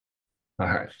All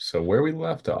right, so where we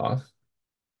left off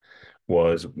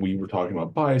was we were talking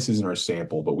about biases in our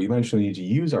sample, but we eventually need to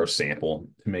use our sample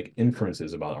to make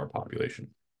inferences about our population.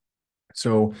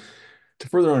 So to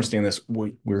further understand this,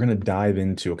 we're going to dive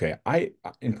into, okay,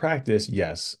 in practice,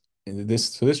 yes,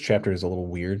 this chapter is a little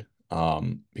weird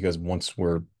because once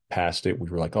we're past it, we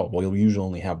were like, oh, well, you'll usually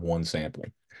only have one sample.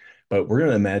 But we're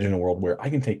going to imagine a world where I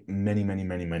can take many, many,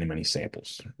 many, many, many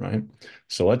samples, right?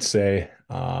 So let's say,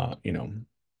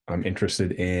 I'm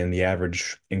interested in the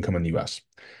average income in the US.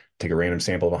 Take a random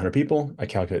sample of 100 people. I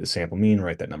calculate the sample mean,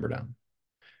 write that number down.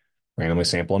 Randomly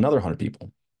sample another 100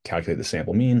 people. Calculate the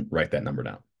sample mean, write that number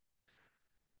down.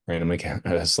 Randomly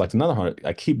select another 100.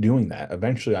 I keep doing that.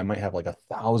 Eventually, I might have like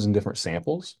 1,000 different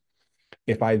samples.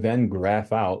 If I then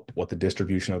graph out what the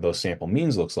distribution of those sample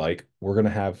means looks like, we're going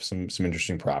to have some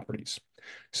interesting properties.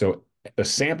 So a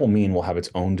sample mean will have its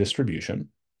own distribution.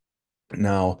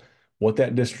 Now, what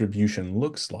that distribution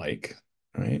looks like,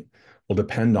 right, will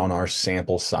depend on our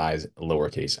sample size,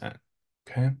 lowercase n.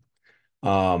 Okay.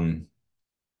 Um,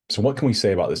 so what can we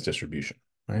say about this distribution,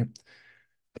 right?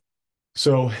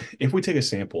 So if we take a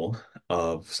sample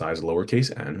of size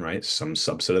lowercase n, right, some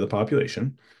subset of the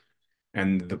population,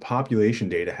 and the population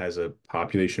data has a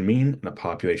population mean and a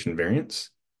population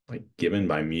variance, like given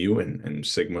by mu and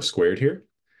sigma squared here.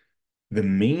 The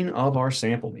mean of our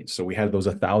sample means, so we had those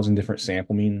 1,000 different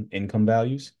sample mean income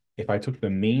values. If I took the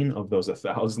mean of those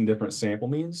 1,000 different sample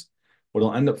means, what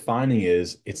I'll end up finding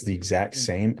is it's the exact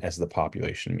same as the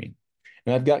population mean.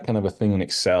 And I've got kind of a thing in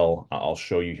Excel I'll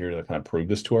show you here to kind of prove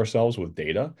this to ourselves with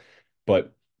data.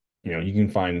 But you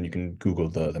can Google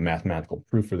the mathematical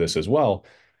proof for this as well.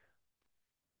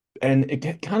 And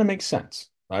it kind of makes sense,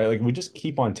 right? Like we just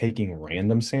keep on taking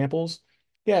random samples.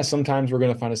 Yeah, sometimes we're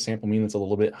going to find a sample mean that's a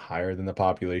little bit higher than the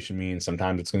population mean.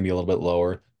 Sometimes it's going to be a little bit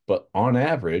lower, but on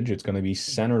average, it's going to be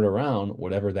centered around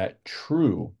whatever that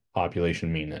true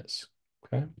population mean is.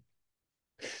 Okay.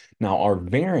 Now our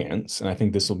variance, and I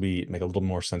think this will be make a little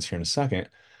more sense here in a second,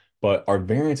 but our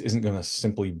variance isn't going to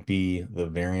simply be the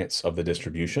variance of the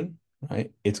distribution,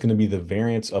 right? It's going to be the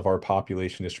variance of our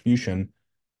population distribution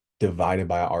divided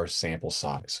by our sample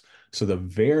size. So the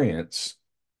variance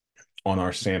on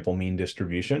our sample mean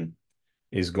distribution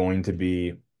is going to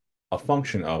be a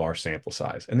function of our sample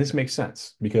size. And this makes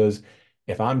sense because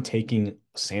if I'm taking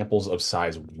samples of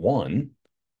size 1,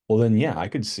 well, then yeah, I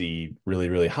could see really,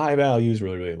 really high values,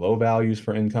 really, really low values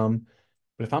for income.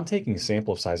 But if I'm taking a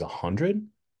sample of size 100,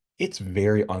 it's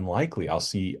very unlikely I'll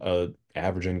see a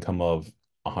average income of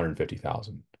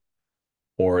 150,000,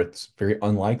 or it's very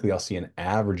unlikely I'll see an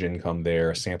average income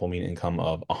there, a sample mean income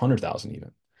of 100,000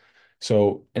 even.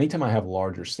 So anytime I have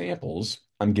larger samples,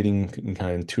 I'm getting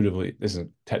kind of intuitively, this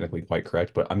isn't technically quite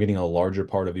correct, but I'm getting a larger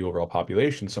part of the overall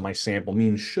population. So my sample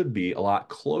mean should be a lot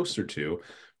closer to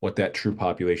what that true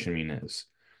population mean is.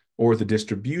 Or the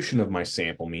distribution of my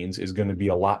sample means is going to be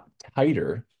a lot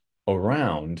tighter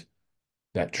around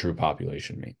that true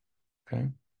population mean. Okay.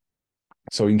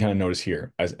 So you can kind of notice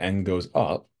here as n goes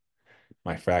up,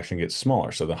 my fraction gets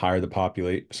smaller. So the higher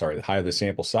the higher the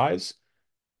sample size,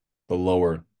 the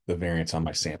lower the variance on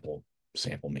my sample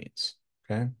means.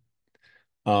 Okay.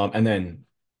 And then,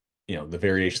 the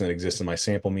variation that exists in my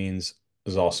sample means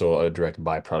is also a direct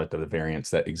byproduct of the variance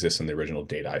that exists in the original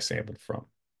data I sampled from.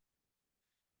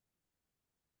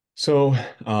 So,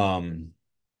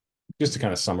 just to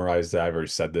kind of summarize that, I've already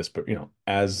said this, but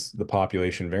as the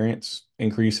population variance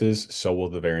increases, so will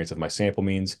the variance of my sample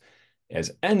means.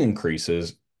 As n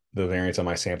increases, the variance on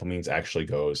my sample means actually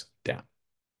goes down.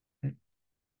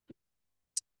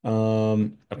 If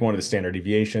I wanted the standard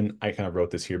deviation, I kind of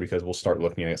wrote this here because we'll start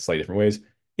looking at it slightly different ways.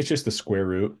 It's just the square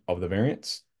root of the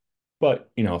variance.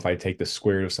 But, if I take the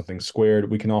square root of something squared,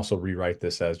 we can also rewrite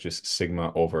this as just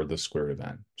sigma over the square root of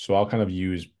n. So I'll kind of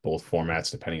use both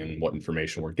formats depending on what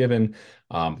information we're given,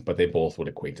 but they both would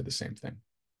equate to the same thing.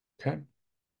 Okay.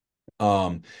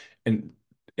 Um, and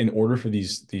in order for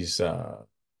these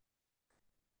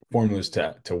formulas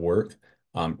to work,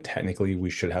 technically we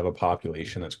should have a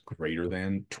population that's greater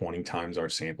than 20 times our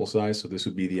sample size. So this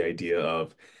would be the idea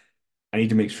of I need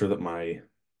to make sure that my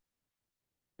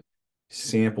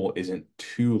sample isn't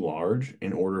too large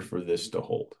in order for this to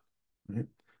hold. Right?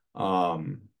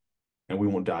 Um, and we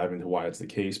won't dive into why it's the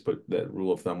case, but that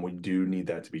rule of thumb, we do need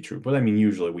that to be true. But I mean,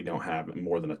 usually we don't have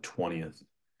more than a 20th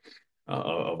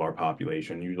of our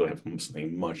population. Usually have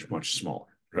something much, much smaller,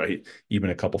 right? Even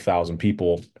a couple thousand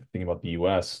people, thinking about the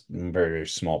US, very, very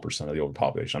small percent of the overall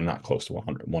population. I'm not close to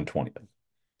 100, 120th.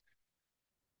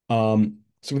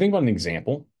 So we think about an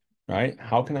example, right?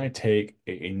 How can I take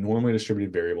a normally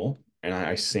distributed variable and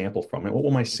I sample from it? What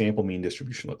will my sample mean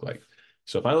distribution look like?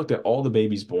 So if I looked at all the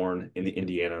babies born in the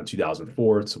Indiana in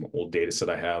 2004, some old data set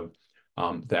I have,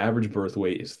 the average birth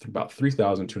weight is about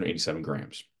 3,287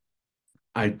 grams.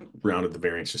 I rounded the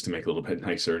variance just to make it a little bit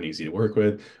nicer and easy to work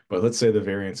with, but let's say the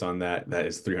variance on that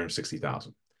is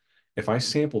 360,000. If I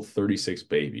sample 36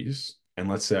 babies, and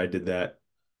let's say I did that,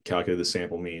 calculated the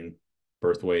sample mean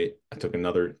birth weight, I took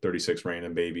another 36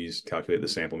 random babies, calculated the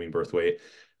sample mean birth weight.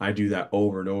 I do that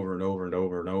over and over and over and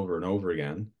over and over and over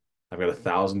again. I've got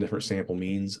 1,000 different sample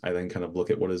means. I then kind of look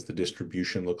at what does the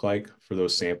distribution look like for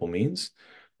those sample means.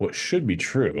 What should be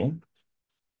true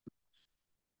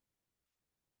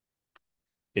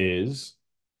is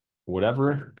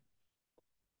whatever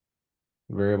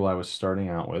variable I was starting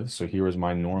out with. So here was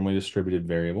my normally distributed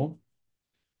variable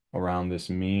around this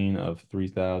mean of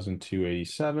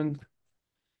 3,287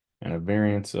 and a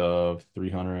variance of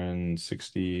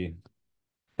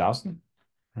 360,000,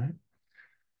 right?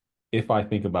 If I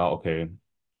think about, okay,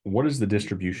 what does the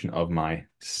distribution of my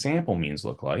sample means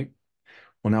look like?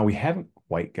 Well, now we haven't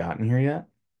quite gotten here yet,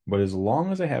 but as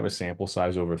long as I have a sample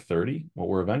size over 30, what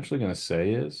we're eventually going to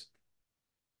say is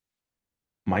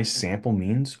my sample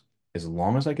means, as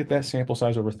long as I get that sample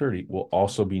size over 30, will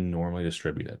also be normally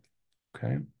distributed,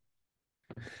 okay?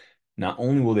 Not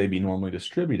only will they be normally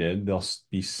distributed, they'll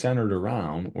be centered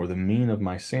around, or the mean of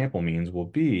my sample means will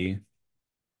be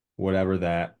whatever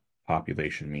that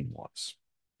population mean was.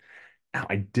 Now,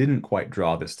 I didn't quite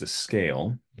draw this to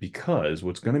scale because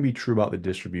what's going to be true about the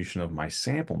distribution of my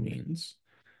sample means,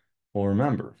 well,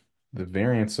 remember, the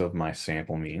variance of my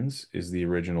sample means is the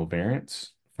original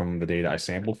variance from the data I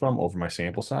sampled from over my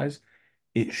sample size.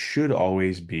 It should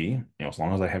always be, as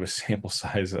long as I have a sample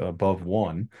size above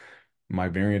 1, my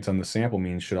variance on the sample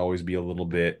mean should always be a little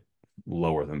bit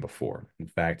lower than before. In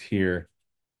fact, here,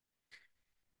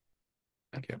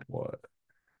 I get what?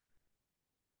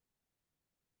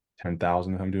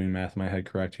 10,000 if I'm doing math in my head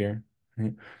correct here.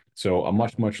 Right? So a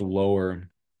much, much lower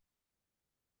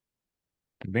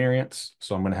variance.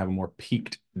 So I'm going to have a more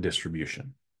peaked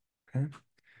distribution. Okay.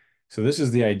 So this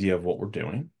is the idea of what we're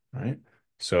doing, right?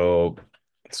 So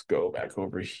let's go back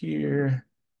over here.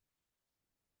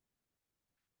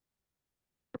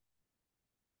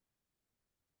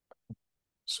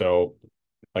 So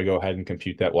if I go ahead and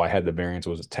compute that, well, I had the variance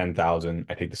was 10,000.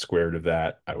 I take the square root of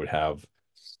that. I would have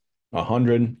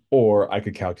 100, or I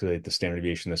could calculate the standard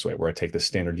deviation this way, where I take the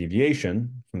standard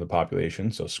deviation from the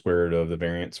population. So square root of the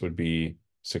variance would be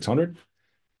 600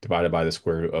 divided by the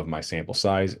square root of my sample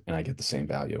size, and I get the same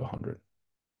value of 100.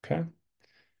 Okay.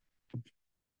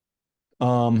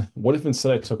 What if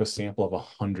instead I took a sample of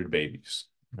 100 babies,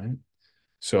 right?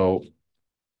 So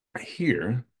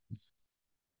here,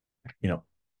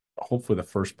 hopefully the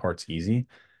first part's easy.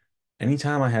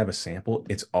 Anytime I have a sample,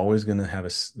 it's always going to have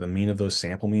the mean of those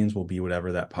sample means will be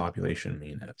whatever that population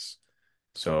mean is.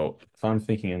 So if I'm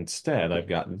thinking instead, I've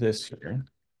got this here.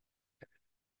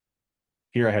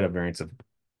 Here I had a variance of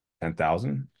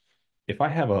 10,000. If I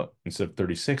have instead of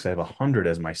 36, I have 100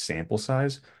 as my sample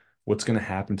size, what's going to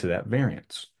happen to that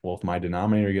variance? Well, if my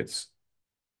denominator gets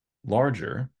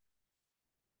larger,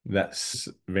 that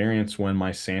variance when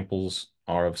my samples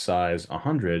are of size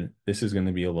 100, this is going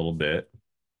to be a little bit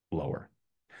lower.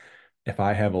 If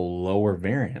I have a lower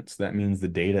variance, that means the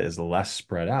data is less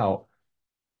spread out.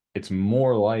 It's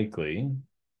more likely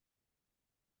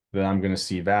that I'm going to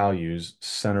see values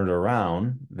centered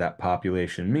around that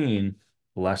population mean,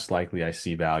 less likely I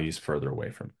see values further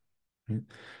away from it.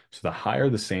 So the higher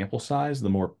the sample size, the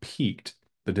more peaked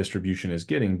the distribution is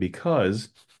getting because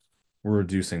we're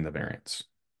reducing the variance,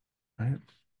 right?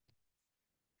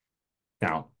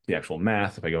 Now, the actual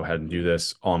math, if I go ahead and do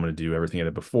this, all I'm going to do everything I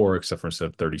did before, except for instead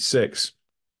of 36.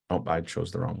 Oh, I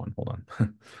chose the wrong one. Hold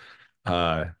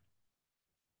on.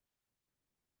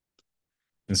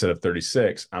 Instead of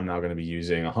 36, I'm now going to be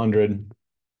using 100.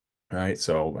 All right.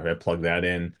 So if I plug that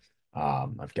in,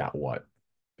 I've got what?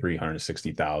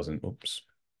 360,000. Oops.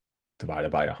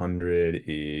 Divided by 100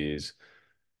 is,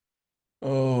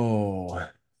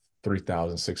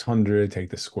 3,600.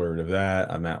 Take the square root of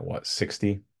that. I'm at what?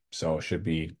 60. So it should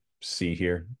be C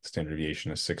here. Standard deviation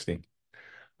is 60.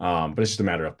 But it's just a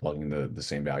matter of plugging the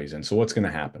same values in. So what's going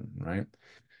to happen, right?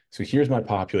 So here's my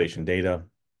population data.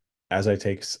 As I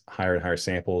take higher and higher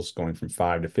samples, going from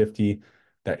 5 to 50,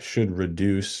 that should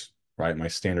reduce, right, my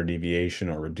standard deviation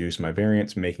or reduce my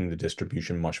variance, making the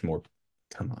distribution much more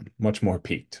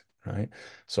peaked, right?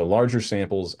 So larger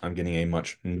samples, I'm getting a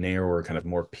much narrower, kind of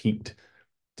more peaked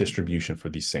distribution for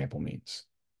these sample means,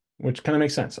 which kind of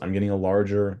makes sense. I'm getting a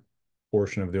larger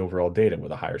portion of the overall data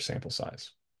with a higher sample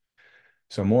size.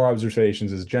 So more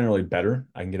observations is generally better.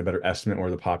 I can get a better estimate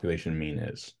where the population mean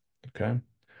is, okay?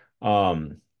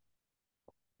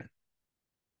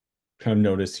 kind of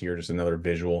notice here, just another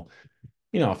visual,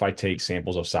 if I take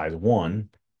samples of size 1,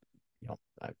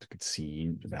 I could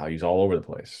see values all over the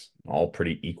place, all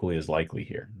pretty equally as likely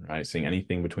here, right? Seeing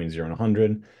anything between 0 and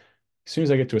 100. As soon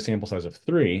as I get to a sample size of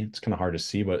 3, it's kind of hard to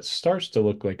see, but it starts to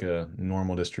look like a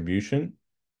normal distribution,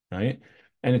 right?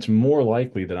 And it's more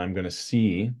likely that I'm going to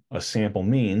see a sample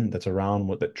mean that's around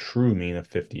what the true mean of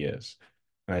 50 is.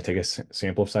 And I take a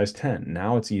sample of size 10.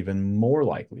 Now it's even more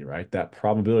likely, right? That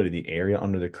probability, the area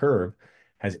under the curve,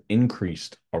 has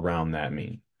increased around that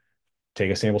mean. Take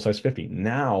a sample size 50.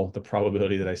 Now the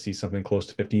probability that I see something close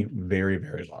to 50, very,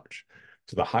 very large.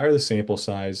 So the higher the sample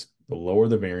size, the lower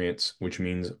the variance, which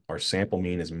means our sample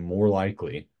mean is more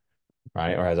likely,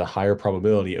 right, or has a higher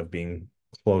probability of being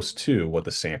close to what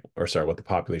the sample, or sorry, what the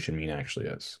population mean actually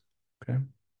is. Okay.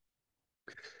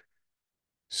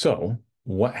 So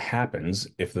what happens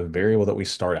if the variable that we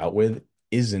start out with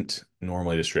isn't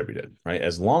normally distributed, right?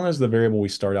 As long as the variable we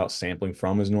start out sampling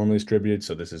from is normally distributed,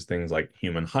 so this is things like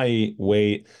human height,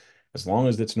 weight, as long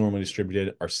as it's normally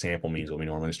distributed, our sample means will be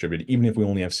normally distributed, even if we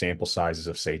only have sample sizes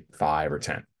of, say, 5 or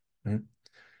 10. Right?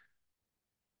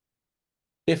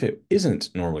 If it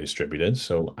isn't normally distributed,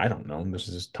 so I don't know, there's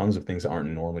just tons of things that aren't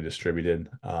normally distributed.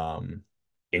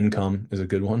 Income is a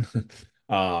good one.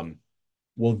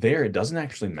 Well, there, it doesn't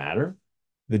actually matter.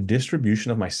 The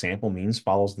distribution of my sample means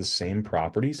follows the same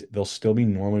properties. They'll still be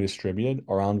normally distributed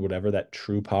around whatever that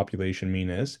true population mean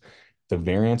is. The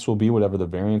variance will be whatever the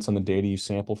variance on the data you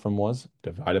sampled from was,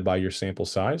 divided by your sample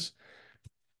size,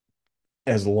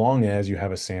 as long as you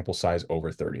have a sample size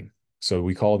over 30. So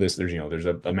we call this, there's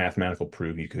a mathematical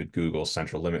proof. You could Google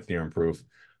central limit theorem proof.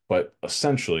 But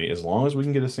essentially, as long as we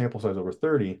can get a sample size over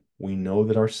 30, we know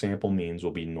that our sample means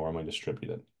will be normally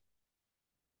distributed.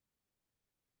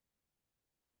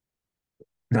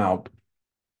 Now,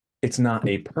 it's not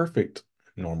a perfect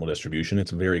normal distribution.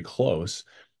 It's very close.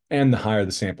 And the higher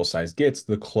the sample size gets,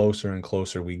 the closer and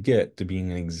closer we get to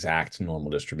being an exact normal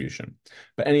distribution.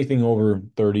 But anything over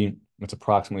 30, it's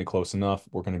approximately close enough.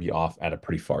 We're going to be off at a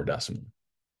pretty far decimal.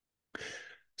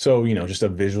 So, just a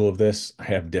visual of this, I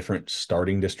have different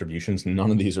starting distributions.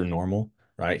 None of these are normal,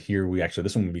 right? Here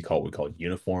this one would be called, we call it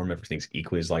uniform. Everything's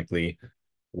equally as likely.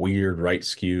 Weird right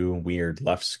skew, weird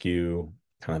left skew,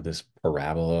 kind of this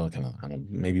parabola, kind of, I don't know,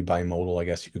 maybe bimodal, I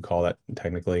guess you could call that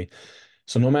technically.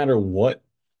 So no matter what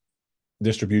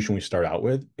distribution we start out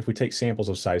with, if we take samples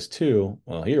of size 2,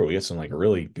 well, here we get some like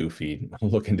really goofy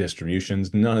looking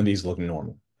distributions. None of these look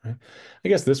normal, right? I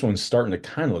guess this one's starting to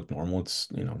kind of look normal. It's,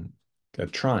 a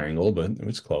triangle, but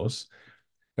it's close.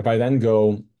 If I then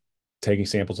go taking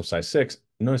samples of size 6,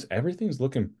 notice everything's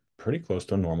looking pretty close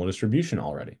to a normal distribution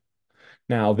already.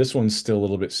 Now, this one's still a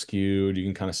little bit skewed. You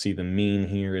can kind of see the mean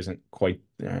here isn't quite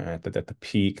at the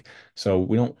peak. So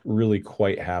we don't really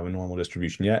quite have a normal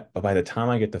distribution yet. But by the time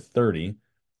I get to 30,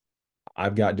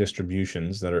 I've got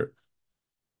distributions that are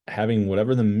having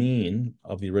whatever the mean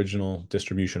of the original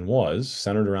distribution was,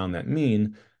 centered around that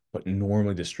mean, but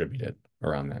normally distributed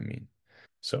around that mean.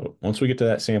 So once we get to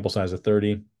that sample size of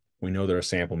 30, we know that our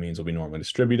sample means will be normally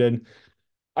distributed.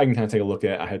 I can kind of take a look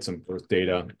at, I had some birth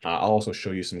data. I'll also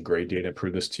show you some grade data,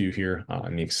 prove this to you here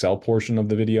in the Excel portion of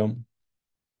the video.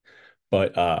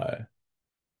 But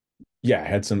yeah, I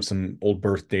had some old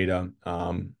birth data,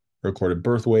 recorded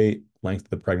birth weight, length of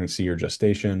the pregnancy or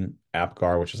gestation,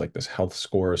 APGAR, which is like this health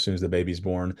score as soon as the baby's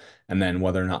born, and then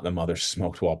whether or not the mother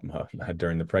smoked while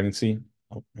during the pregnancy.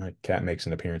 Oh, my cat makes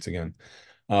an appearance again.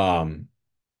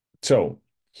 So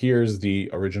here's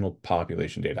the original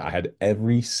population data. I had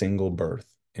every single birth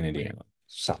in Indiana.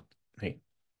 So, hey.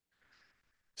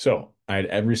 So I had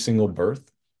every single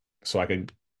birth. So I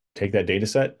could take that data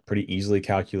set, pretty easily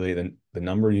calculate the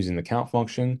number using the count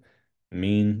function,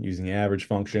 mean using the average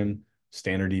function,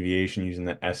 standard deviation using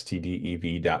the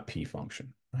stdev.p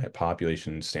function, right?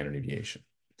 Population standard deviation.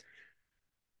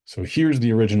 So here's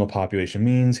the original population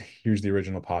means. Here's the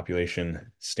original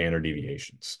population standard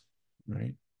deviations,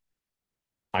 right?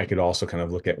 I could also kind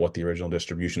of look at what the original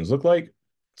distributions look like.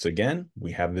 So again,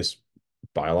 we have this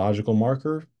biological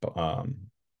marker,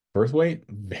 birth weight,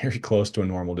 very close to a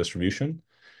normal distribution.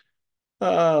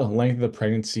 Length of the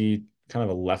pregnancy, kind of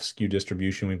a left skew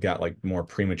distribution. We've got like more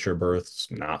premature births,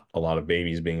 not a lot of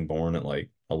babies being born at like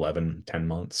 11, 10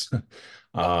 months.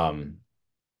 Same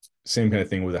kind of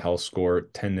thing with a health score,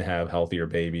 tend to have healthier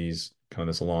babies, kind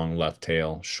of this long left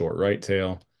tail, short right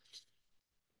tail.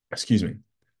 Excuse me.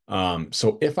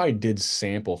 So if I did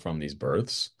sample from these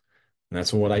births, and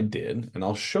that's what I did, and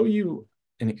I'll show you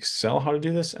in Excel how to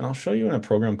do this, and I'll show you in a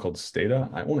program called Stata.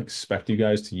 I won't expect you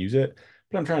guys to use it,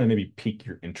 but I'm trying to maybe pique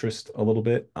your interest a little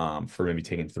bit for maybe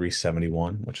taking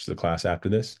 371, which is the class after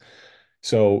this.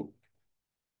 So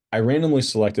I randomly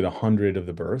selected 100 of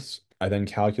the births. I then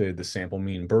calculated the sample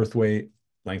mean birth weight,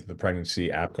 length of the pregnancy,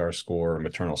 APGAR score,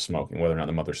 maternal smoking, whether or not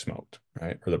the mother smoked,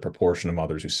 right? Or the proportion of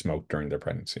mothers who smoked during their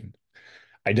pregnancy.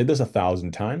 I did this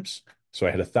 1,000 times. So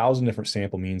I had 1,000 different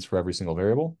sample means for every single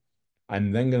variable.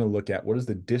 I'm then going to look at what does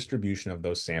the distribution of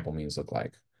those sample means look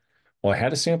like? Well, I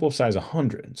had a sample of size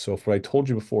 100. So if what I told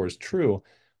you before is true,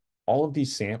 all of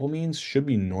these sample means should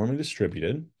be normally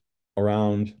distributed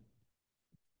around,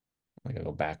 I gotta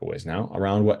go back a ways now,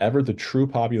 around whatever the true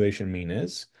population mean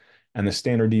is. And the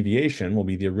standard deviation will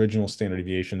be the original standard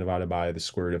deviation divided by the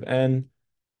square root of n.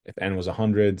 If n was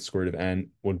 100, the square root of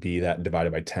n would be that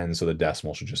divided by 10. So the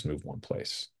decimal should just move one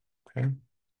place. Okay.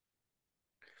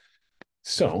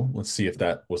 So let's see if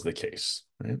that was the case,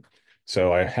 right?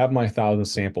 So I have my 1,000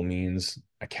 sample means.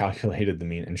 I calculated the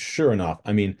mean, and sure enough,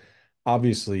 I mean,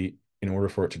 obviously, in order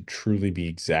for it to truly be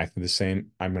exactly the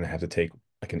same, I'm going to have to take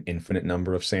like an infinite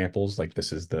number of samples. Like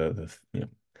this is the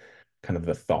kind of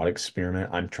the thought experiment.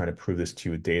 I'm trying to prove this to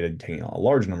you with data, taking a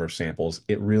large number of samples.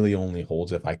 It really only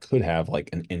holds if I could have like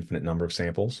an infinite number of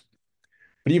samples.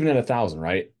 But even at 1,000,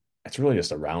 right? It's really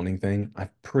just a rounding thing.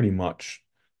 I've pretty much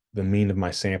the mean of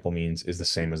my sample means is the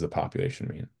same as the population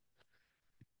mean.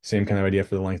 Same kind of idea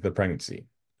for the length of the pregnancy.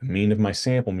 The mean of my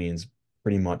sample means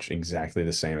pretty much exactly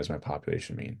the same as my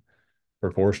population mean.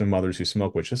 Proportion of mothers who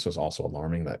smoke, which this was also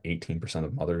alarming, that 18%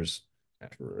 of mothers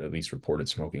at least reported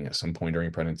smoking at some point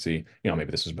during pregnancy.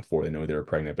 Maybe this was before they knew they were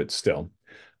pregnant, but still.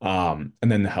 And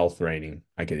then the health rating,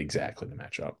 I get exactly the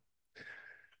match up.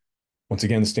 Once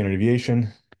again, the standard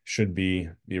deviation should be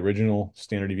the original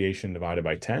standard deviation divided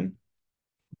by 10.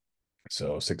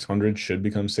 So 600 should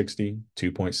become 60.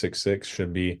 2.66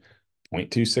 should be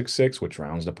 0.266, which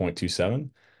rounds to 0.27.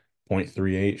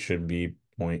 0.38 should be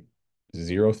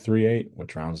 0.038,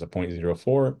 which rounds to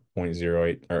 0.04.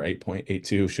 0.08 or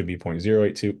 8.82 should be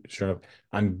 0.082. Sure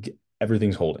enough,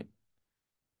 everything's holding.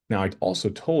 Now, I also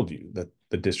told you that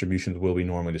the distributions will be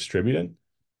normally distributed.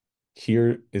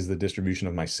 Here is the distribution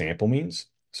of my sample means.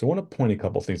 So I want to point a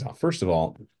couple things out. First of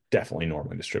all, definitely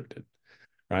normally distributed,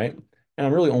 right? And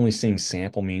I'm really only seeing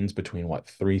sample means between what,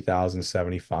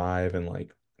 3,075 and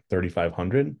like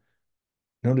 3,500.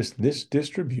 Notice this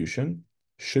distribution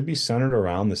should be centered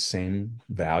around the same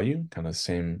value, kind of the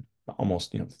same,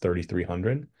 almost,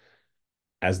 3,300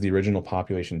 as the original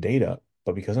population data.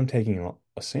 But because I'm taking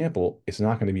a sample, it's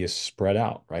not going to be as spread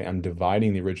out, right? I'm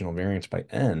dividing the original variance by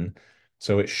n,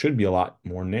 so it should be a lot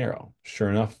more narrow. Sure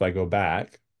enough, if I go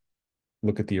back,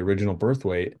 look at the original birth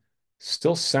weight,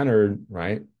 still centered,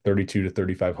 right? 32 to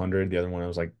 3,500. The other one I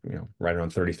was like, right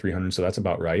around 3,300. So that's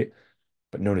about right.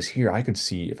 But notice here, I could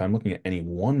see if I'm looking at any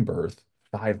one birth,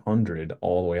 500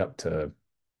 all the way up to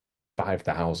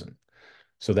 5,000.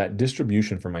 So that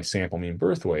distribution for my sample mean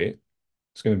birth weight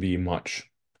is going to be much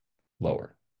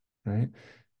lower, right?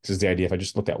 This is the idea. If I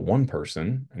just looked at one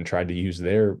person and tried to use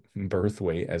their birth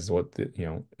weight as what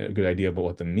a good idea about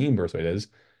what the mean birth weight is,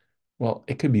 well,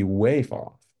 it could be way far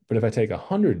off. But if I take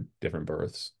 100 different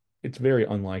births, it's very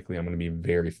unlikely I'm going to be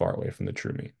very far away from the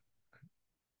true mean.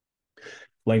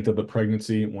 Length of the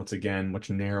pregnancy, once again, much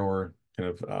narrower kind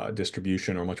of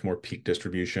distribution or much more peak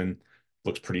distribution.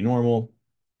 Looks pretty normal.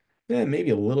 Yeah,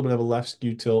 maybe a little bit of a left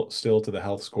skew tilt still to the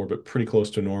health score, but pretty close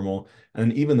to normal.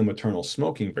 And even the maternal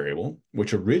smoking variable,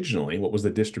 which originally, what was the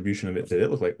distribution of it? Did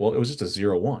it look like? Well, it was just a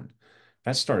 0, 1.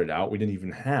 That started out, we didn't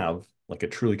even have like a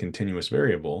truly continuous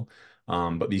variable.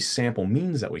 But these sample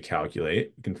means that we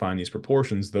calculate, you can find these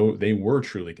proportions, though they were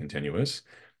truly continuous.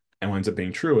 And what ends up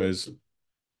being true is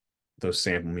those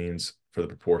sample means for the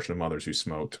proportion of mothers who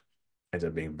smoked ends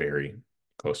up being very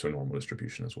close to a normal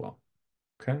distribution as well.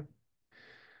 Okay.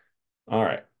 All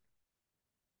right.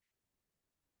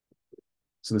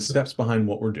 So the steps behind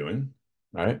what we're doing,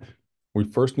 right? We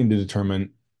first need to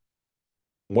determine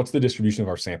what's the distribution of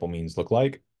our sample means look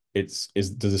like. Does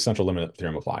the central limit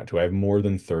theorem apply? Do I have more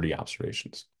than 30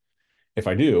 observations? If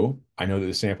I do, I know that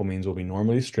the sample means will be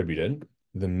normally distributed.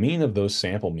 The mean of those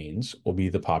sample means will be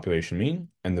the population mean,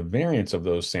 and the variance of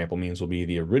those sample means will be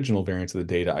the original variance of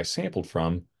the data I sampled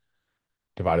from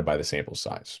divided by the sample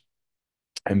size.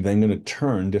 I'm then going to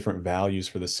turn different values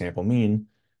for the sample mean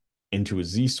into a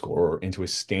z-score or into a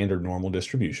standard normal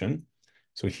distribution.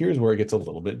 So here's where it gets a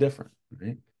little bit different,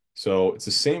 right? So it's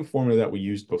the same formula that we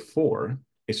used before.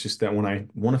 It's just that when I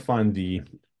want to find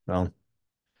well,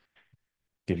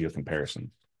 give you a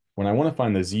comparison. When I want to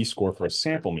find the z-score for a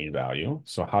sample mean value,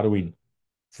 so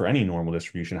for any normal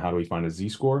distribution, how do we find a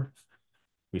z-score?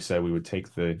 We said we would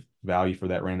take the value for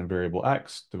that random variable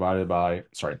x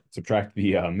subtract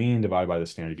the mean divided by the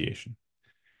standard deviation.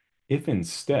 If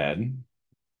instead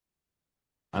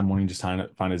I'm wanting to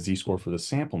find a z-score for the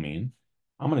sample mean,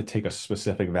 I'm going to take a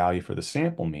specific value for the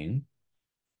sample mean,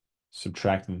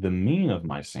 subtract the mean of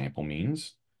my sample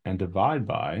means, and divide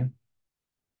by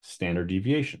standard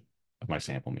deviation of my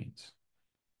sample means.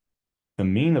 The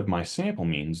mean of my sample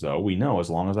means, though, we know as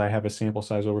long as I have a sample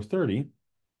size over 30,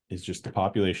 is just the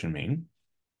population mean.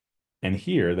 And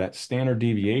here, that standard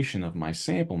deviation of my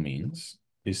sample means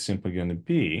is simply going to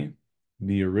be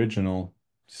the original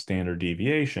standard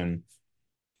deviation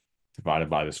divided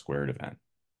by the square root of n.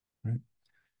 Right?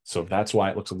 So that's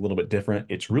why it looks a little bit different.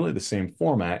 It's really the same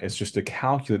format. It's just to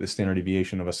calculate the standard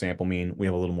deviation of a sample mean, we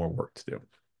have a little more work to do.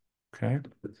 Okay.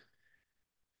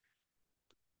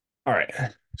 All right.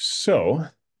 So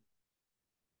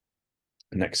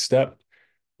next step,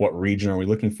 what region are we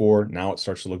looking for? Now it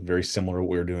starts to look very similar to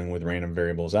what we were doing with random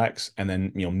variables X. And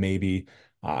then, maybe,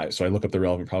 so I look up the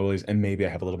relevant probabilities and maybe I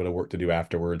have a little bit of work to do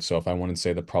afterwards. So if I wanted to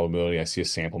say the probability I see a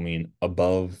sample mean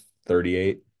above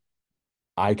 38,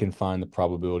 I can find the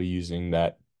probability using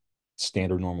that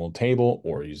standard normal table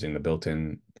or using the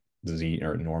built-in z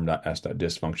or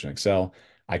norm.s.dist function in Excel.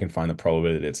 I can find the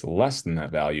probability that it's less than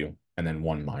that value and then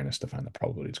 1 minus to find the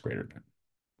probability it's greater than.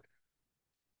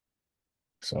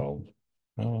 So,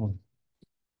 oh,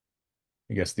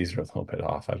 I guess these are a little bit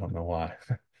off. I don't know why.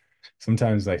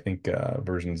 Sometimes I think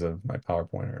versions of my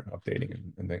PowerPoint are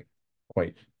updating and they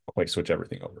quite switch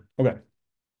everything over. Okay.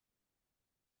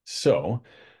 So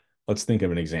let's think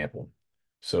of an example.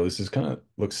 So this is kind of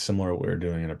looks similar to what we were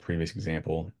doing in a previous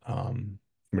example from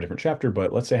a different chapter,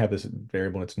 but let's say I have this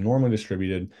variable that's normally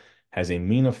distributed, has a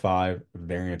mean of 5,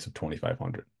 variance of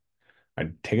 2,500. I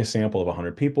take a sample of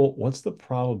 100 people. What's the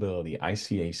probability I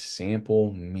see a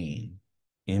sample mean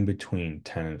in between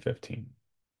 10 and 15?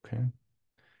 Okay.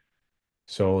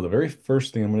 So the very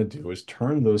first thing I'm going to do is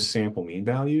turn those sample mean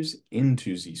values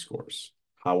into z-scores.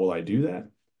 How will I do that?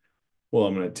 Well,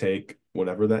 I'm going to take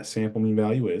whatever that sample mean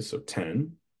value is, so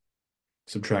 10,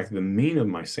 subtract the mean of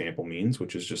my sample means,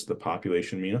 which is just the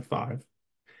population mean of 5,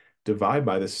 divide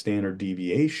by the standard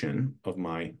deviation of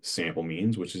my sample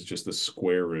means, which is just the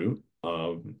square root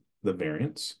of the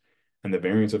variance. And the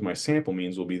variance of my sample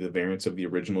means will be the variance of the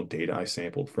original data I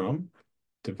sampled from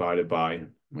divided by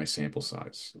my sample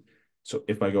size. So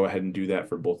if I go ahead and do that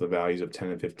for both the values of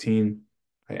 10 and 15,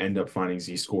 I end up finding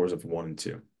z-scores of 1 and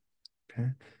 2. Okay.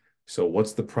 So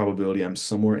what's the probability I'm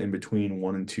somewhere in between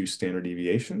 1 and 2 standard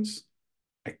deviations?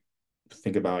 I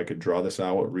think about I could draw this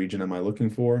out. What region am I looking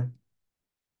for?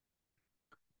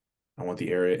 I want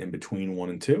the area in between 1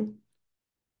 and 2.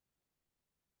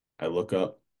 I look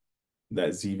up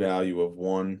that z value of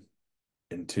 1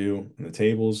 and 2 in the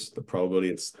tables. The probability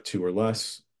it's 2 or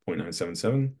less,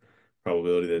 0.977.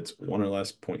 Probability that it's 1 or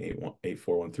less,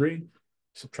 0.8413.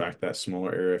 Subtract that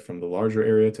smaller area from the larger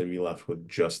area to be left with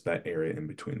just that area in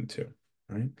between the two,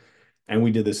 right? And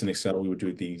we did this in Excel. We would do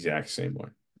it the exact same way,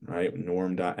 right?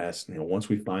 Norm.s, once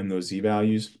we find those z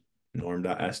values,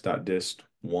 norm.s.dist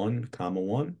 1,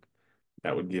 1,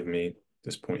 that would give me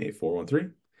this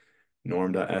 0.8413.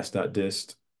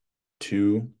 Norm.s.dist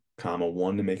 2,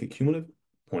 1 to make it cumulative,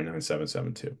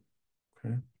 0.9772.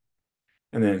 Okay.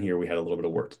 And then here we had a little bit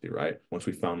of work to do, right? Once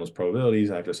we found those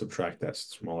probabilities, I have to subtract that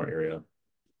smaller area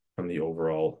from the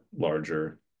overall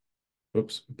larger,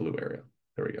 blue area.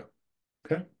 There we go.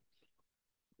 Okay.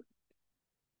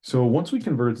 So once we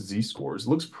convert it to z-scores, it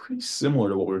looks pretty similar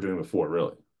to what we were doing before,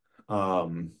 really.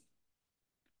 We'll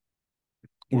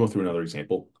go through another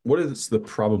example. What is the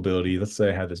probability? Let's say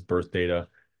I have this birth data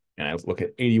and I look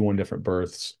at 81 different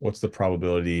births. What's the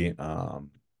probability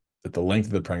that the length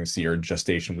of the pregnancy or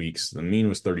gestation weeks, the mean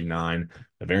was 39,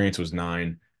 the variance was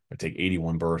 9. I take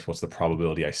 81 births. What's the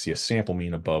probability I see a sample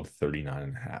mean above 39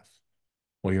 and a half?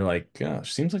 Well, you're like,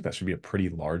 gosh, seems like that should be a pretty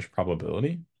large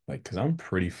probability. Like, because I'm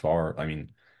pretty far, I'm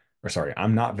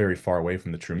not very far away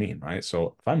from the true mean, right?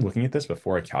 So if I'm looking at this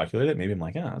before I calculate it, maybe I'm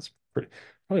like, that's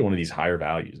probably one of these higher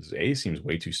values. A seems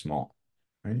way too small,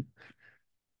 right?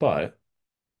 But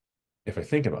if I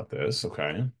think about this,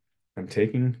 okay, I'm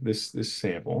taking this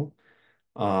sample.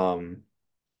 I'm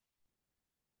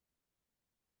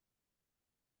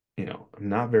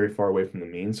not very far away from the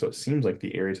mean, so it seems like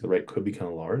the area to the right could be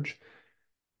kind of large.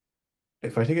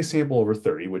 If I take a sample over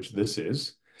 30, which this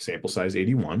is, sample size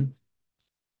 81,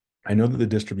 I know that the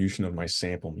distribution of my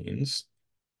sample means,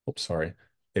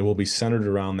 it will be centered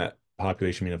around that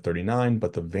population mean of 39,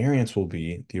 but the variance will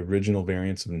be the original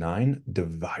variance of 9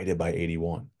 divided by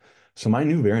 81. So my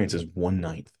new variance is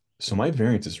 1/9. So my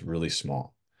variance is really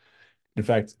small. In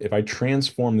fact, if I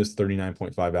transform this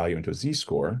 39.5 value into a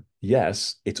z-score,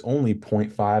 yes, it's only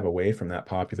 0.5 away from that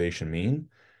population mean,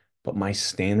 but my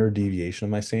standard deviation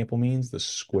of my sample means the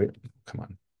square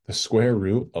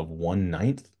root of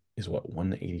 1/9 is what,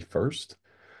 1/81st?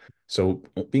 So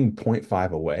being zero point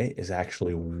 0.5 away is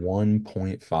actually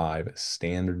 1.5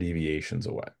 standard deviations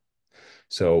away.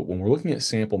 So when we're looking at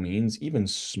sample means, even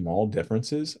small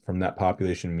differences from that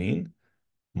population mean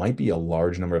might be a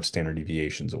large number of standard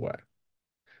deviations away.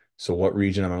 So what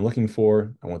region am I looking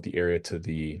for? I want the area to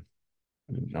the,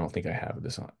 I don't think I have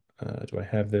this on. Do I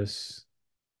have this?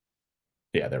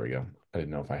 Yeah, there we go. I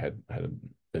didn't know if I had a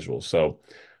visual. So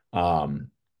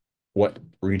what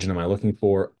region am I looking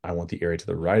for? I want the area to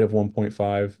the right of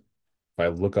 1.5. If I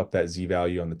look up that z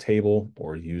value on the table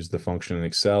or use the function in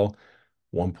Excel,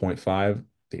 1.5,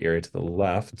 the area to the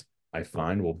left I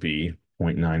find will be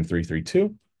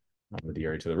 0.9332. With the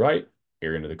area to the right,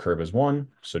 area under the curve is 1,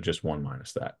 so just 1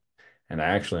 minus that. And I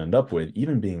actually end up with,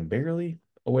 even being barely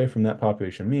away from that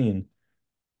population mean,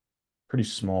 pretty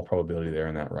small probability there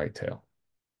in that right tail.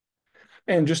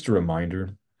 And just a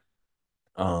reminder,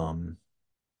 well,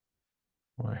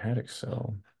 I had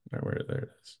Excel. There it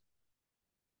is.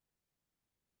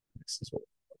 This is what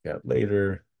we'll look at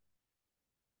later.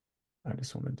 I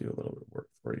just want to do a little bit of work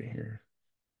for you here.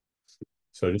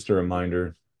 So just a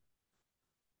reminder,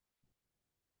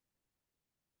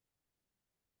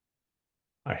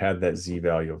 I had that z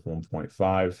value of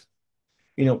 1.5.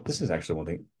 This is actually one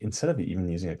thing. Instead of even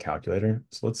using a calculator,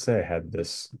 so let's say I had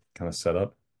this kind of set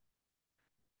up.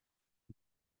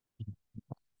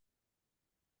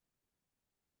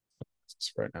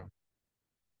 This right now,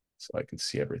 so I can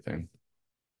see everything.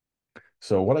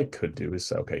 So what I could do is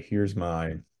say, okay, here's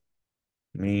my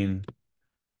mean,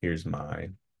 here's my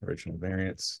original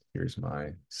variance, here's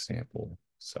my sample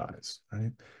size,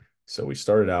 right? So we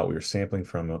started out, we were sampling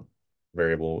from a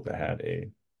variable that had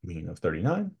a mean of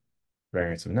 39,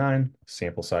 variance of 9,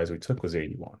 sample size we took was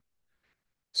 81.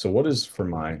 So what is for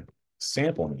my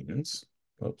sample means?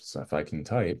 Oops, if I can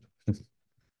type,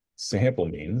 sample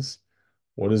means,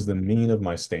 what is the mean of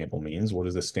my sample means? What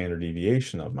is the standard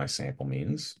deviation of my sample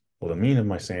means? Well, the mean of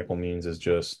my sample means is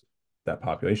just that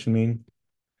population mean.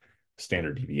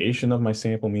 Standard deviation of my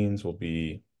sample means will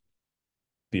be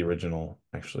the original.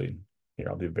 Actually, here,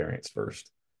 I'll do variance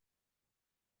first.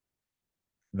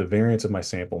 The variance of my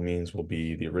sample means will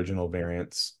be the original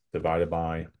variance divided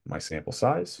by my sample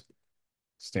size.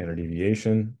 Standard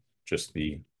deviation, just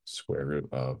the square root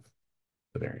of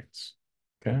the variance.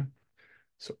 Okay,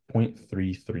 so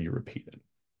 0.33 repeated.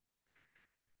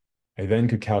 I then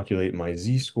could calculate my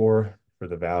z-score for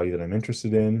the value that I'm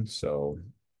interested in. So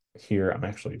here I'm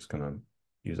actually just going to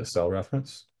use a cell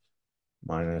reference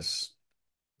minus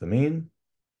the mean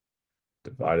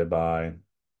divided by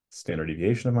standard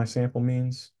deviation of my sample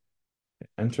means.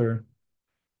 Enter.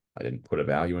 I didn't put a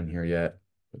value in here yet,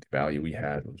 but the value we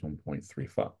had was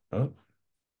 1.35. Oh,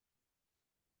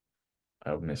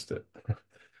 I missed it. It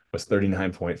was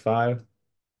 39.5.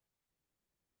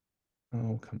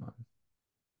 Oh, come on.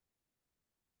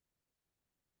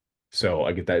 So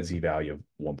I get that z value of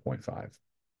 1.5.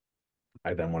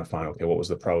 I then want to find, okay, what was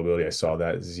the probability I saw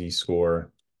that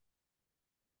z-score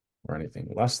or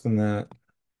anything less than that?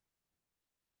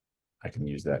 I can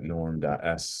use that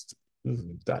norm.s.dist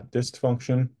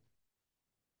function,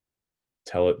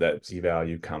 tell it that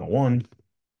z-value, comma 1.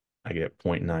 I get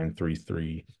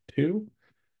 0.9332.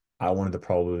 I wanted the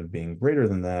probability of being greater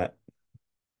than that,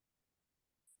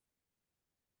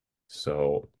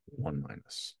 so 1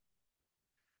 minus.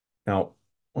 Now,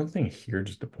 one thing here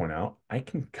just to point out, I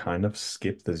can kind of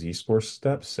skip the z-score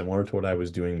step, similar to what I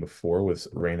was doing before with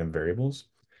random variables.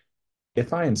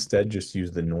 If I instead just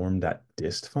use the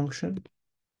norm.dist function,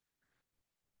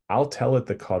 I'll tell it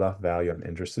the cutoff value I'm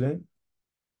interested in.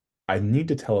 I need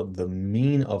to tell it the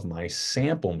mean of my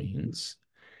sample means,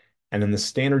 and then the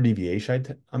standard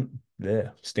deviation I'm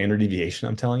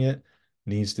telling it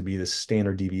needs to be the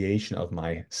standard deviation of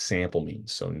my sample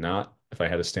means. So not if I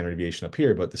had a standard deviation up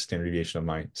here, but the standard deviation of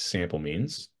my sample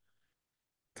means,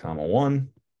 comma 1.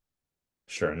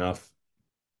 Sure enough,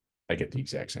 I get the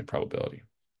exact same probability.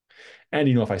 And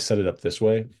if I set it up this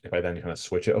way, if I then kind of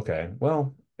switch it, okay,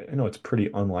 well, it's pretty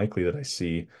unlikely that I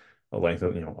see a length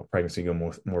of, a pregnancy go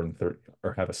more than 30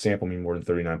 or have a sample mean more than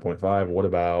 39.5. What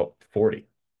about 40?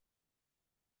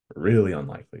 Really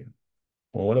unlikely.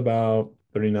 Well, what about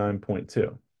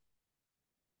 39.2?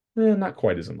 Not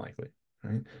quite as unlikely,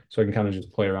 right? So I can kind of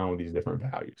just play around with these different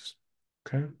values.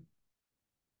 Okay.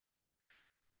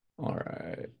 All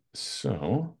right.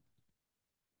 So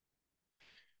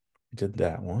I did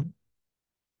that one.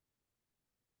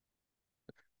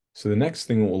 So the next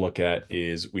thing we'll look at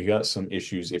is we got some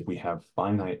issues if we have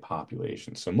finite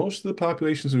populations. So most of the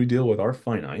populations we deal with are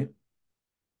finite.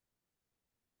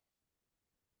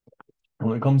 And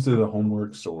when it comes to the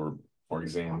homeworks or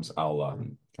exams, I'll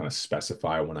kind of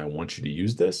specify when I want you to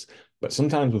use this. But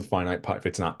sometimes with finite, if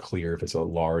it's not clear if it's a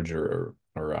large or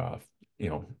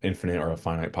infinite or a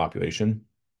finite population.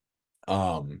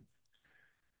 Um,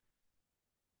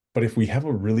 but if we have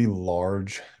a really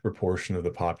large proportion of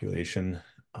the population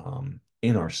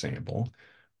in our sample,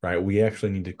 right, we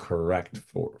actually need to correct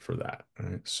for that.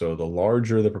 Right? So the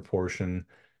larger the proportion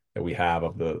that we have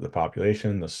of the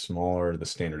population, the smaller the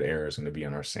standard error is going to be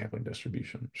on our sampling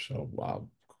distribution. So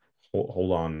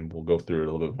hold on, we'll go through it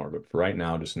a little bit more. But for right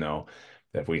now, just know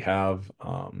that if we have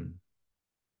a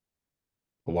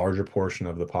larger portion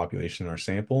of the population in our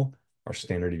sample, our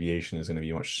standard deviation is going to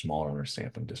be much smaller in our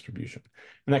sampling distribution.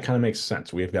 And that kind of makes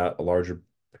sense. We've got a larger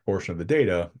proportion of the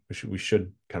data, we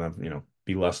should kind of,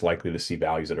 be less likely to see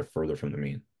values that are further from the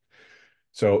mean.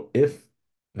 So if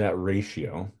that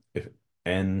ratio, if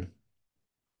n,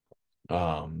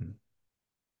 the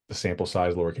sample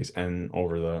size, lowercase n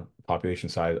over the population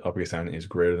size, uppercase n is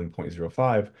greater than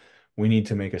 0.05, we need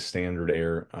to make a standard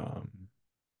error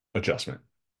adjustment.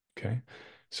 Okay.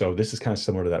 So this is kind of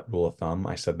similar to that rule of thumb.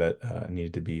 I said that it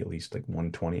needed to be at least like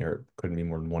 120 or couldn't be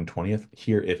more than 1/20th.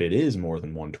 Here, if it is more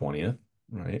than 1/20th,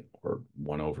 right, or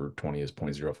 1 over 20 is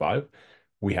 0.05,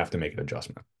 we have to make an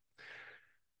adjustment.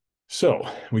 So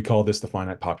we call this the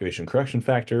finite population correction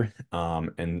factor,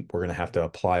 and we're going to have to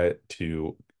apply it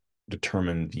to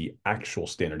determine the actual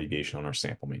standard deviation on our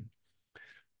sample mean.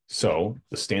 So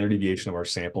the standard deviation of our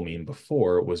sample mean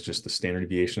before was just the standard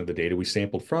deviation of the data we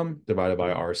sampled from divided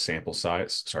by our sample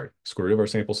size, square root of our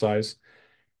sample size.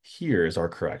 Here is our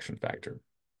correction factor.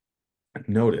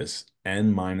 Notice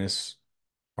n minus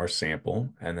our sample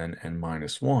and then n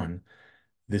minus 1.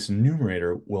 This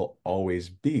numerator will always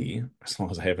be, as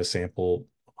long as I have a sample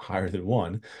higher than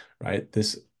 1, right?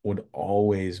 This would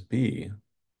always be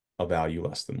a value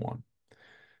less than 1.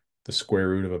 The square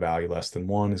root of a value less than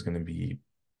 1 is going to be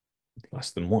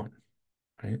less than 1.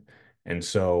 Right? And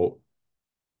so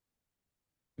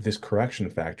this correction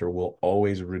factor will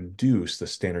always reduce the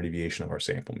standard deviation of our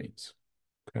sample means.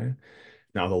 Okay.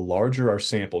 Now, the larger our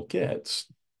sample gets,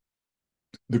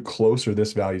 the closer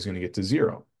this value is going to get to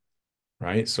 0.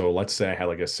 Right. So let's say I had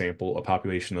like a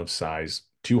population of size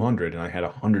 200, and I had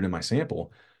 100 in my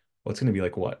sample. Well, it's going to be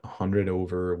like what? 100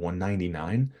 over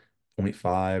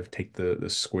 199.5. Take the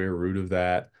square root of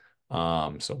that.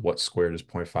 So what squared is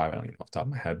 0.5? I don't even know off the top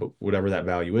of my head, but whatever that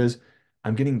value is,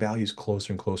 I'm getting values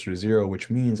closer and closer to 0, which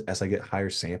means as I get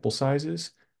higher sample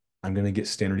sizes, I'm going to get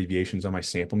standard deviations on my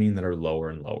sample mean that are lower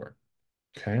and lower.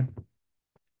 Okay.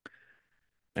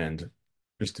 And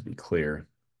just to be clear,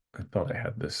 I thought I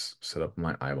had this set up.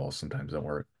 My eyeballs sometimes don't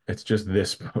work. It's just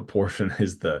this portion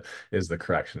is the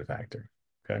correction factor.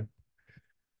 Okay.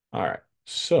 All right.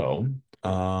 So,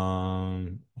 what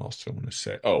else do I want to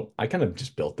say? Oh, I kind of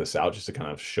just built this out just to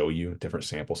kind of show you different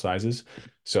sample sizes.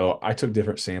 So I took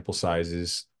different sample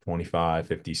sizes, 25,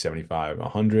 50, 75,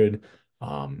 100.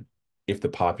 If the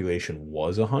population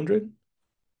was 100.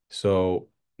 So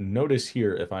notice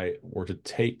here, if I were to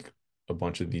take a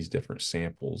bunch of these different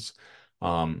samples,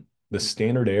 the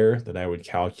standard error that I would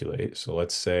calculate, so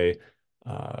let's say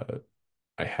I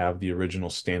have the original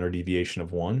standard deviation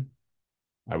of 1.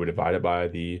 I would divide it by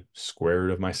the square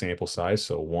root of my sample size.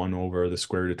 So 1 over the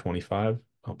square root of 25,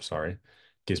 oh, sorry,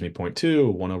 gives me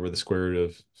 0.2. 1 over the square root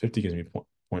of 50 gives me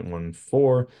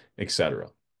 0.14, etc.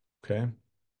 Okay.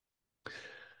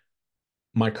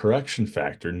 My correction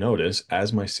factor, notice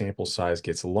as my sample size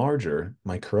gets larger,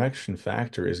 my correction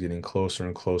factor is getting closer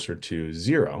and closer to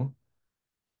 0.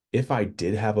 If I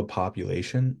did have a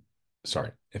population,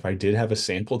 sorry, if I did have a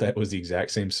sample that was the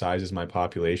exact same size as my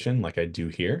population, like I do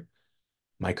here,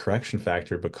 my correction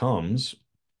factor becomes,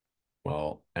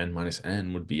 well, n minus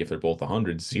n would be, if they're both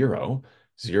 100, 0.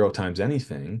 0 times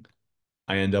anything,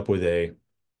 I end up with a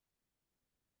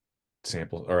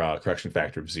sample or a correction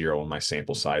factor of 0 when my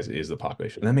sample size is the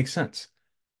population. And that makes sense.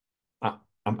 I,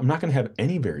 I'm not going to have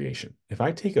any variation. If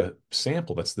I take a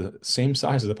sample that's the same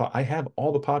size as I have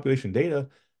all the population data,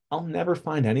 I'll never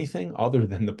find anything other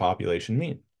than the population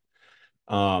mean.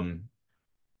 Um,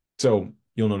 so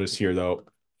you'll notice here, though,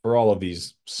 for all of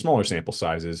these smaller sample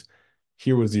sizes,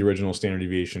 here was the original standard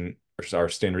deviation or our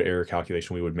standard error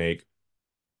calculation we would make.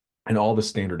 And all the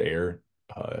standard error,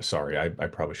 sorry, I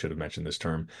probably should have mentioned this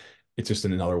term. It's just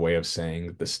another way of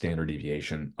saying the standard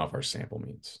deviation of our sample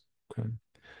means. Okay.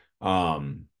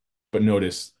 But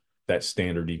notice that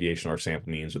standard deviation of our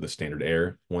sample means or the standard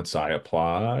error, once I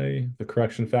apply the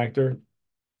correction factor,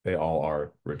 they all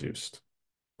are reduced.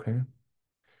 Okay.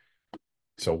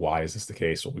 So why is this the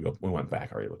case? Well, we went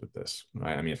back, already looked at this,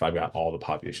 right? I mean, if I've got all the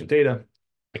population data,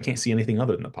 I can't see anything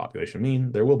other than the population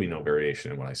mean. There will be no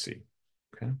variation in what I see.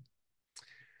 Okay.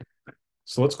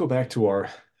 So let's go back to our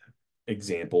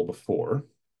example before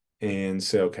and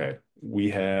say, okay,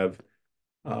 we have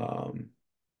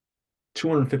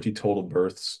 250 total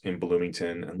births in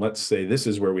Bloomington. And let's say this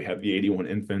is where we have the 81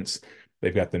 infants.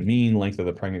 They've got the mean length of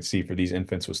the pregnancy for these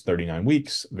infants was 39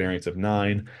 weeks, variance of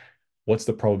 9. What's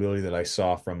the probability that I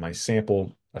saw from my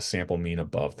sample, a sample mean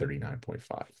above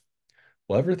 39.5?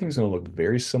 Well, everything's going to look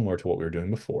very similar to what we were doing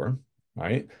before,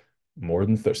 right? More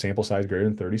than sample size greater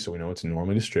than 30, so we know it's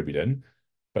normally distributed.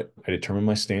 But I determined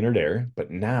my standard error.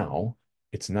 But now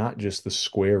it's not just the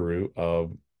square root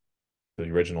of the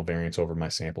original variance over my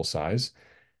sample size.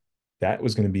 That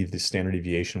was going to be the standard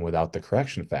deviation without the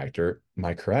correction factor.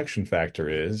 My correction factor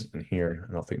is, and here,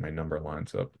 I don't think my number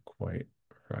lines up quite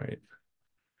right.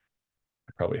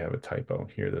 I probably have a typo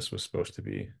here. This was supposed to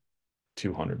be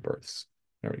 200 births.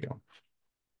 There we go.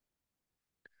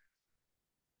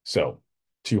 So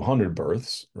 200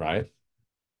 births, right?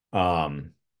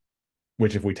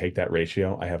 Which if we take that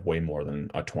ratio, I have way more than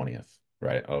a 20th,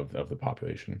 right, of the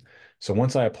population. So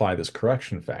once I apply this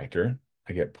correction factor,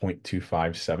 I get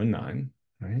 0.2579,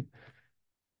 right?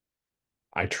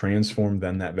 I transform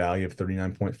then that value of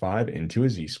 39.5 into a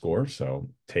z-score. So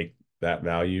take that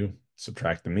value,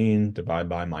 subtract the mean, divide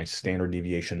by my standard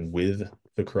deviation with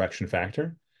the correction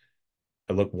factor.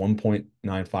 I look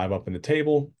 1.95 up in the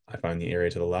table. I find the area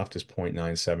to the left is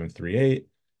 0.9738.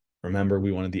 Remember,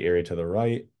 we wanted the area to the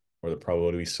right, or the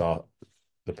probability we saw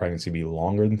the pregnancy be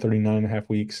longer than 39.5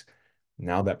 weeks.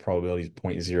 Now that probability is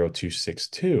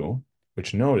 0.0262,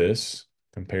 which notice,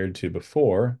 compared to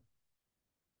before,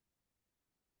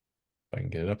 if I can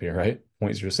get it up here, right?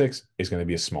 0.06 is going to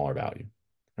be a smaller value,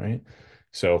 right?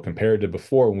 So compared to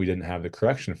before when we didn't have the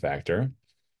correction factor,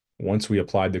 once we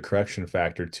applied the correction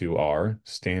factor to our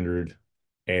standard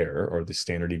error or the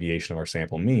standard deviation of our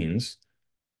sample means,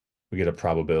 we get a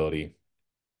probability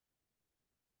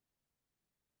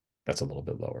that's a little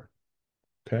bit lower.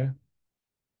 Okay.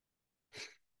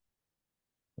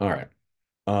 All right.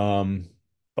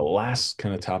 The last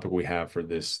kind of topic we have for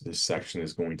this section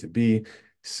is going to be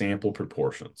sample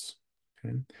proportions.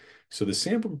 Okay. So the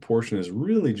sample proportion is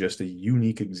really just a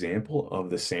unique example of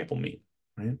the sample mean,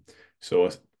 right? So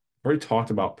I've already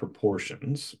talked about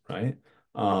proportions, right?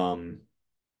 But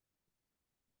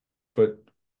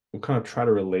we'll kind of try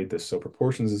to relate this. So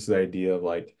proportions is the idea of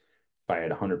like if I had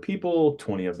 100 people,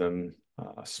 20 of them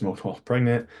smoked while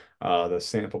pregnant, the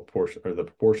sample proportion or the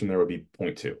proportion there would be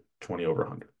 0.2, 20 over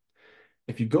 100.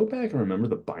 If you go back and remember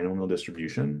the binomial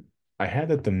distribution, I had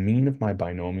that the mean of my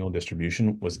binomial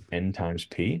distribution was n times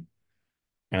p,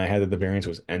 and I had that the variance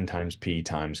was n times p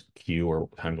times q or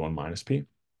times 1 minus p.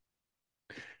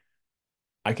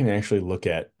 I can actually look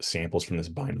at samples from this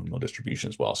binomial distribution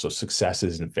as well. So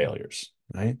successes and failures,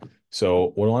 right?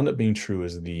 So what will end up being true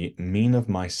is the mean of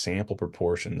my sample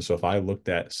proportion. So if I looked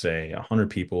at, say, 100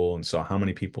 people and saw how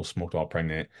many people smoked while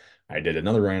pregnant, I did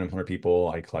another random 100 people,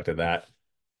 I collected that.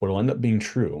 What will end up being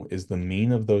true is the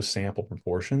mean of those sample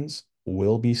proportions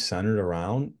will be centered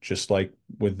around, just like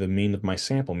with the mean of my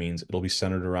sample means, it'll be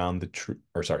centered around the true,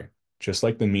 or sorry, just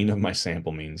like the mean of my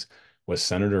sample means was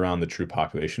centered around the true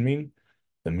population mean,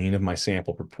 the mean of my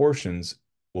sample proportions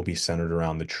will be centered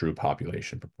around the true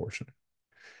population proportion.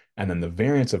 And then the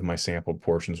variance of my sample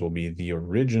proportions will be the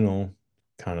original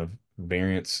kind of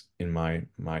variance in my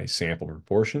sample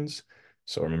proportions.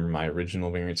 So remember my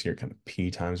original variance here, kind of p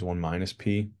times 1 minus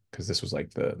p, because this was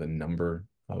like the number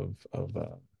of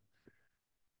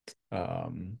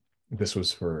this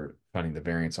was for finding the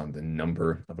variance on the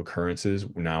number of occurrences.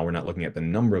 Now we're not looking at the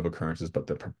number of occurrences, but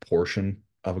the proportion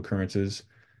of occurrences.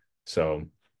 So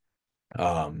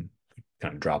kind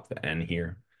of drop the n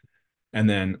here. And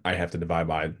then I have to divide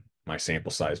by my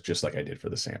sample size just like I did for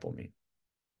the sample mean.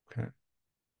 Okay.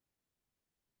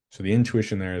 So the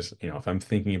intuition there is, if I'm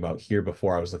thinking about here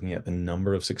before I was looking at the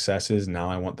number of successes, now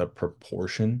I want the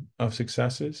proportion of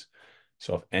successes.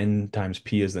 So if n times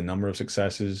p is the number of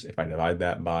successes, if I divide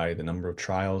that by the number of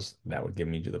trials, that would give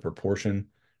me the proportion.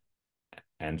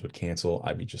 N's would cancel.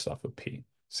 I'd be just left with p.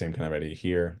 Same kind of idea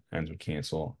here. N's would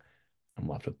cancel. I'm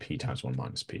left with p times 1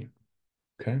 minus p.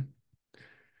 Okay.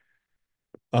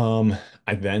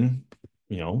 I then,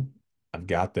 I've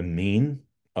got the mean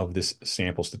of this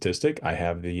sample statistic. I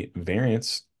have the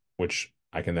variance, which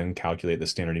I can then calculate the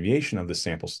standard deviation of the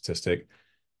sample statistic.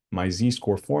 My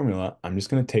z-score formula, I'm just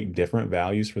going to take different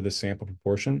values for this sample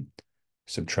proportion,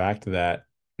 subtract that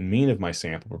mean of my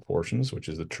sample proportions, which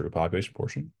is the true population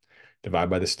proportion, divide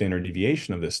by the standard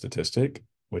deviation of this statistic,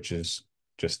 which is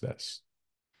just this.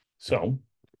 So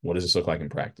what does this look like in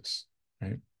practice,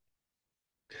 right?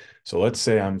 So let's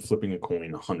say I'm flipping a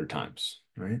coin 100 times,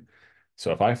 right?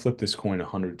 So if I flip this coin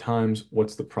 100 times,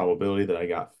 what's the probability that I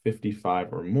got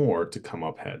 55 or more to come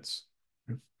up heads?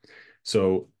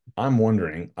 So I'm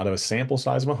wondering, out of a sample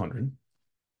size of 100,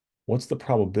 what's the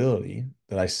probability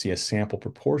that I see a sample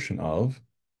proportion of,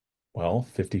 well,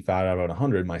 55 out of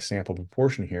 100, my sample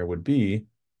proportion here would be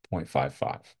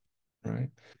 0.55, right?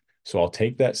 So I'll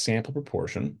take that sample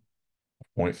proportion,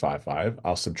 0.55,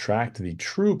 I'll subtract the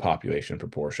true population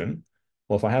proportion.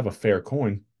 Well, if I have a fair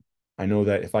coin, I know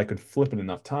that if I could flip it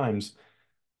enough times,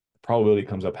 the probability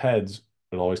comes up heads,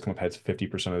 it'll always come up heads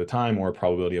 50% of the time, or a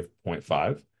probability of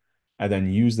 0.5. I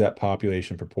then use that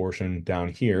population proportion down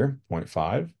here,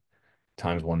 0.5,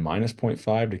 times 1 minus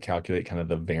 0.5 to calculate kind of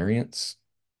the variance,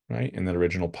 right, in the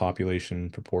original population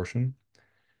proportion.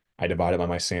 I divide it by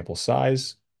my sample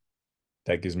size.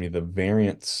 That gives me the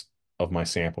variance of my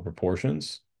sample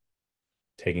proportions.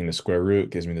 Taking the square root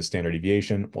gives me the standard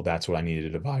deviation. Well, that's what I needed to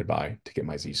divide by to get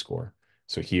my z-score.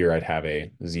 So here I'd have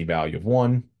a z-value of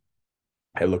 1.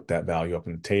 I looked that value up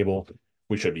in the table.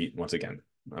 We should be, once again,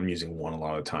 I'm using 1 a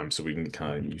lot of the time, so we can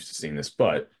kind of used to seeing this.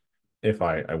 But if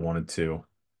I wanted to,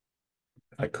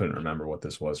 I couldn't remember what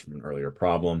this was from an earlier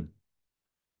problem.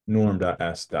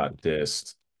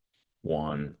 Norm.s.dist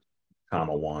 1,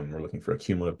 comma 1. We're looking for a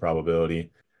cumulative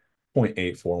probability,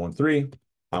 0.8413.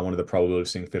 I wanted the probability of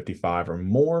seeing 55 or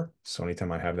more. So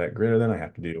anytime I have that greater than, I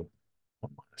have to do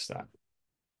 1 minus that.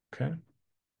 Okay.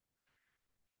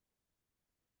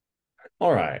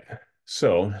 All right.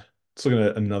 So let's look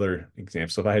at another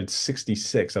example. So if I had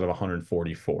 66 out of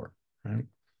 144, right?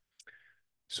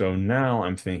 So now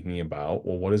I'm thinking about,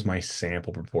 well, what is my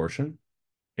sample proportion?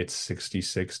 It's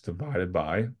 66 divided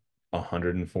by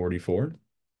 144.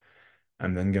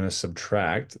 I'm then going to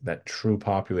subtract that true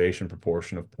population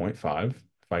proportion of 0.5.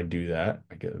 If I do that,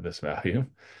 I get this value.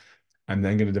 I'm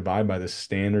then going to divide by the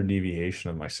standard deviation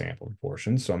of my sample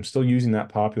proportion. So I'm still using that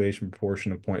population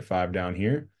proportion of 0.5 down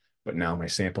here, but now my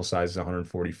sample size is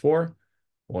 144.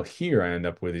 Well, here I end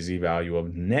up with a z-value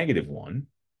of -1.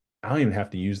 I don't even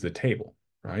have to use the table,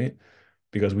 right?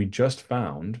 Because we just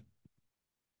found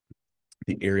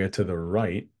the area to the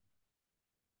right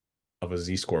of a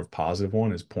z-score of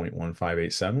 +1 is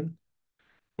 0.1587,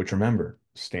 which, remember,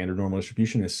 standard normal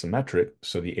distribution is symmetric,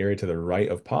 so the area to the right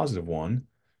of +1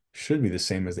 should be the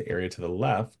same as the area to the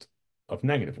left of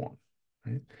 -1,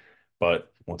 right?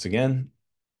 But once again,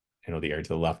 the area to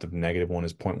the left of -1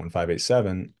 is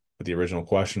 0.1587, but the original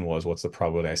question was, what's the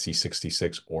probability I see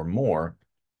 66 or more?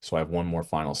 So I have one more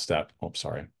final step, oh,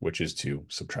 sorry, which is to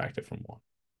subtract it from 1.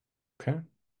 Okay.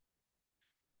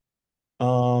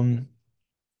 Um,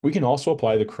 we can also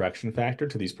apply the correction factor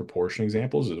to these proportion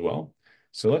examples as well.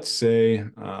 So let's say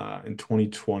in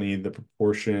 2020, the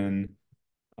proportion,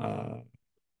 uh,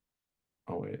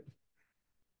 oh wait,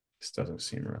 this doesn't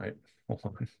seem right. Hold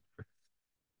on.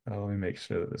 Let me make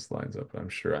sure that this lines up. I'm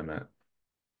sure I'm at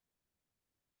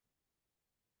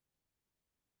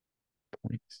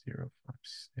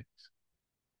 0.056.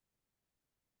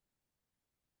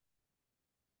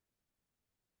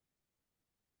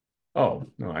 Oh,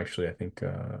 no, actually, I think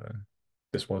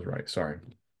this was right. Sorry.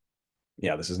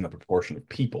 Yeah, this isn't the proportion of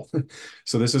people.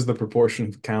 So this is the proportion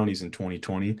of counties in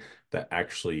 2020 that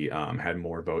actually had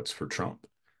more votes for Trump.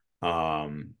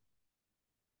 Um,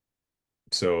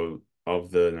 so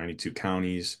of the 92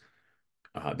 counties,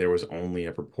 there was only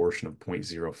a proportion of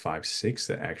 0.056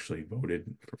 that actually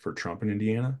voted for Trump in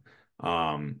Indiana.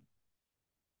 Um,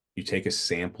 you take a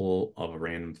sample of a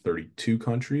random 32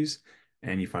 countries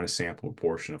and you find a sample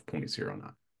proportion of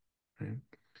 0.09. Right?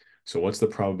 So what's the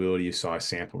probability you saw a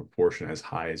sample proportion as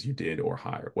high as you did or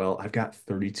higher? Well, I've got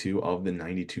 32 of the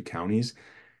 92 counties.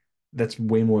 That's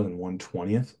way more than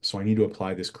 1/20th. So I need to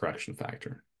apply this correction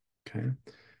factor. Okay.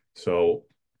 So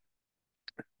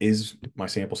is my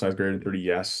sample size greater than 30?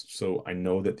 Yes. So I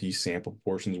know that these sample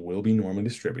proportions will be normally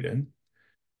distributed,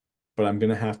 but I'm going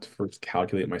to have to first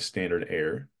calculate my standard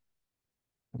error.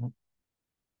 Oh,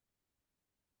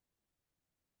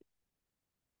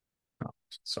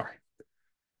 sorry.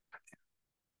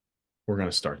 We're going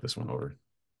to start this one over.